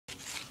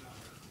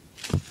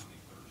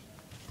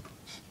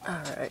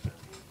Alright,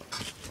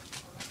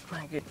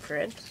 my good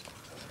friends,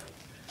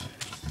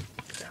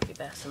 crappie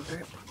bass and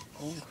brim.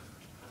 Ooh,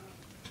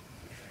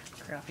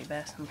 crappie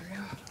bass and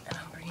brim, and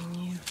I'm bringing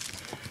you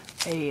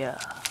a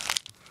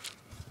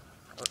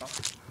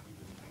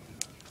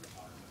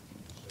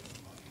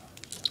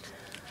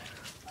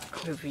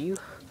review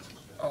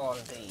on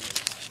the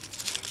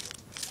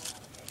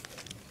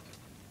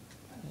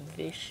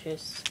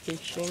Vicious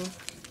Fishing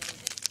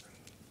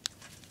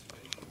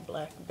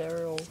black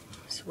barrel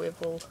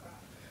swivel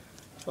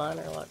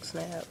liner lock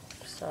snap,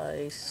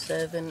 size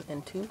 7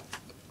 and 2,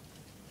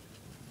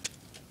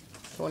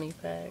 20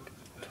 pack,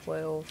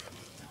 12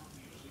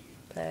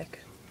 pack,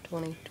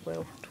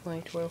 2012.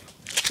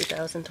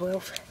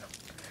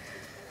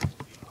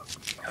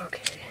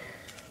 Okay,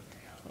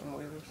 and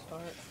we will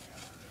start.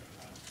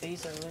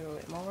 These are a little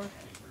bit more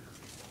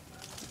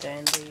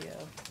than the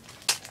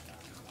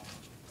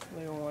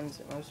little ones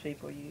that most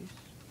people use.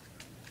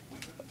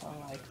 I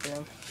like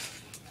them.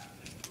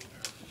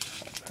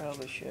 I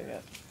probably should have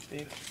got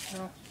big.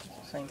 No, it's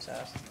the same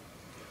size.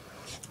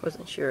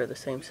 Wasn't sure of the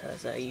same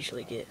size I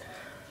usually get.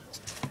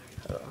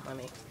 Let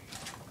me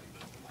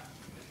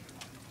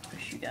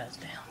push you guys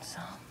down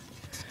some.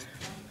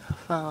 I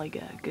finally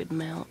got a good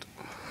mount.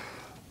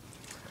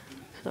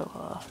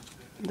 So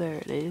there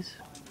it is.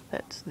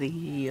 That's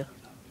the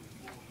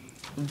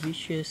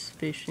Vicious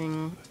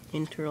Fishing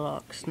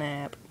interlock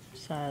snap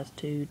size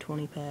 2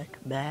 20 pack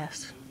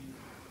bass.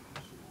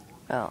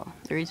 The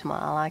reason why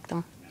I like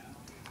them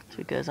is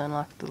because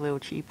unlike the little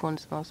cheap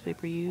ones most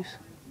people use,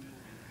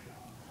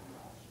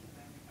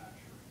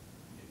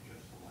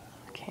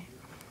 okay,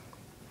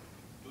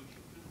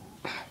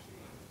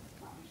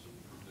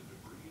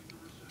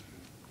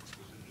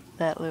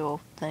 that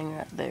little thing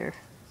right there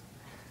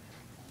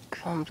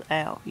comes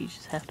out. You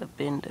just have to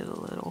bend it a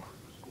little,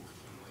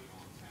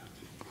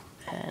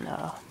 and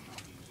the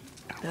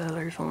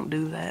others won't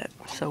do that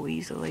so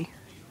easily.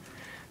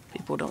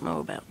 People don't know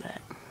about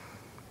that.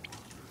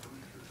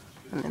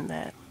 And then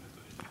that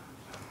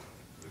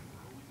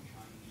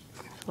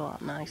is a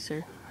lot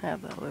nicer.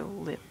 Have that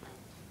little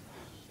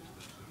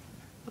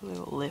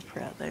lip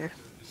right there.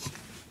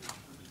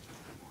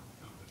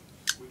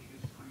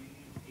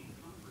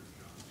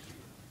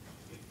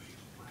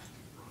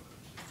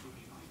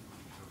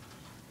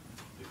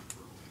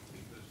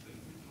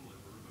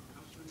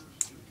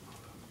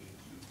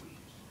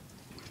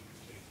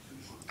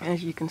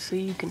 As you can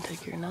see, you can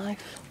take your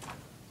knife,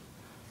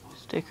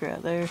 stick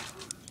right there,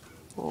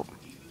 whoop,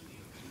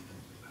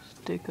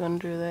 stick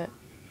under that,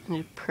 and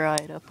just pry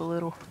it up a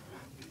little.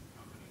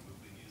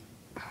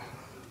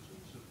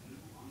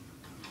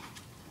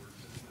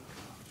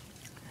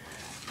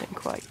 Didn't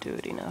quite do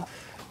it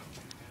enough.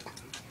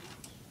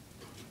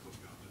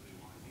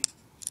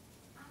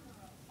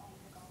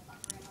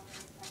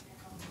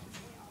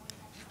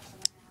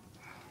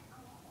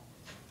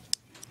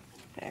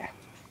 There.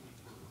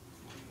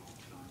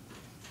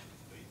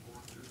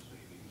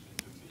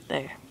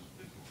 There.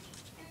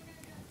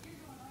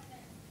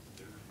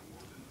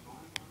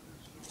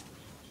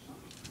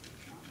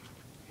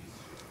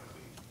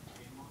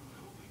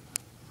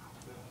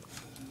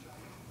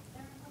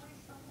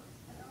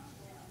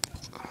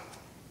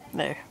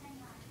 There.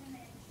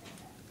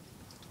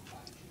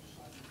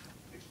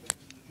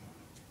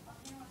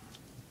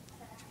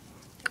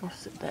 I'll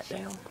sit that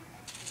down.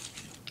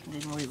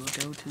 Then we will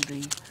go to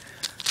the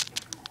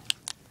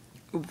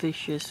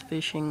Vicious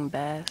Fishing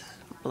Bass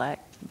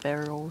Black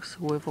Barrel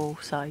Swivel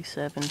size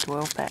 7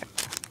 12 pack.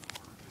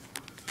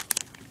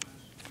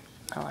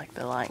 I like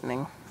the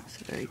lightning. It's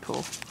very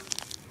cool.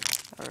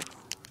 Or,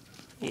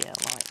 yeah,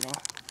 lightning.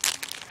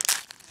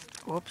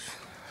 Whoops.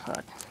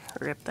 I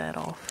ripped that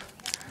off.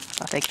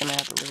 I'll take them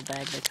out of the little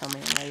bag they come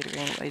in later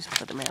anyways and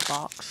put them in a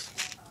box.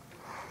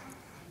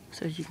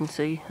 So as you can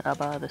see, I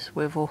buy the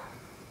swivel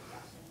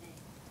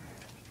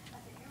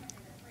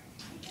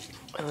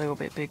a little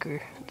bit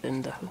bigger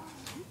than the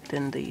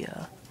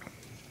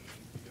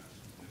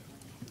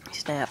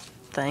snap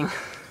thing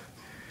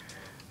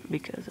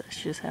because that's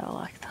just how I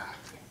like them.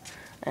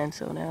 And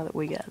so now that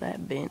we got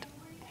that bent,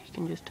 you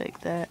can just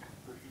take that,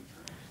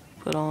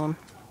 put on,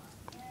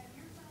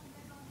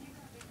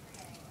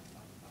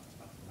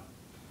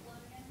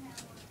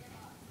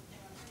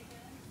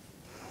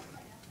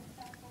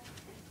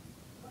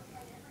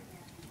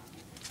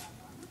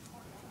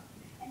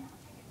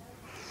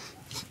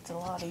 it's a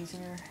lot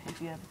easier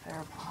if you have a pair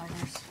of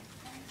pliers,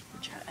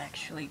 which I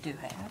actually do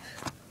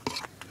have.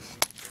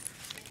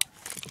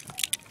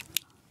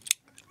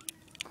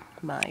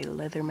 My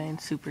Leatherman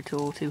Super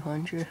Tool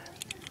 200.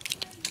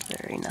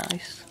 Very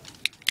nice.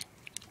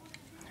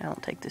 I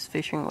don't take this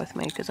fishing with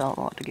me because I don't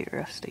want it to get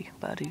rusty,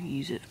 but I do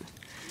use it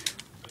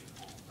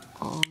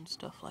on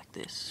stuff like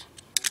this.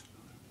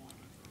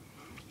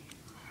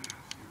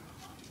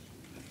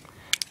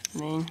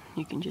 And then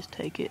you can just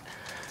take it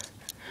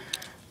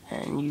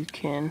and you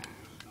can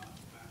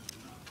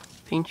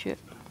pinch it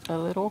a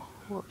little.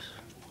 Whoops.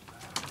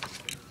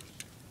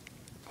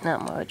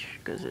 Not much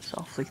because it's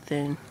awfully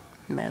thin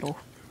metal.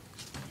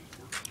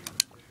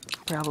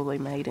 Probably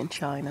made in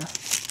China.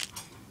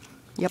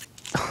 Yep.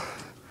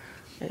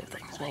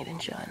 Everything's made in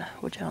China,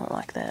 which I don't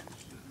like that.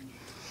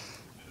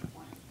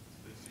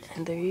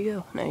 And there you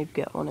go. Now you've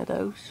got one of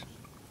those.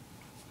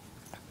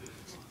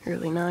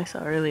 Really nice.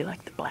 I really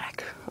like the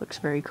black. Looks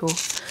very cool.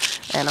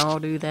 And I'll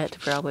do that to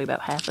probably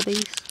about half of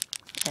these.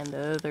 And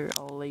the other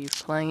I'll leave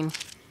plain.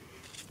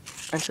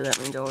 And so that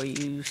means I'll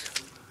use,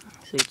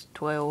 see it's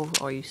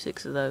 12, I'll use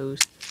 6 of those,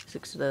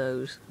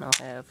 and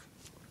I'll have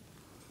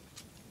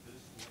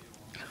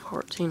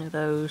 14 of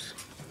those,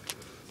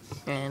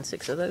 and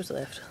 6 of those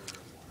left.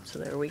 So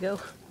there we go.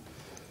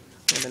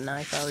 And the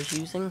knife I was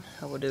using,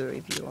 I will do a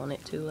review on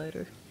it too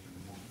later.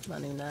 My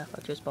new knife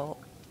I just bought.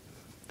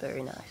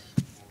 Very nice.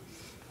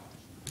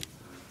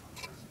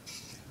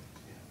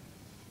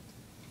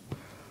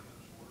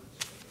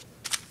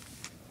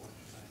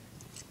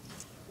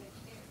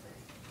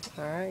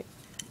 Alright,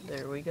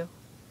 there we go.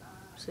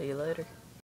 See you later.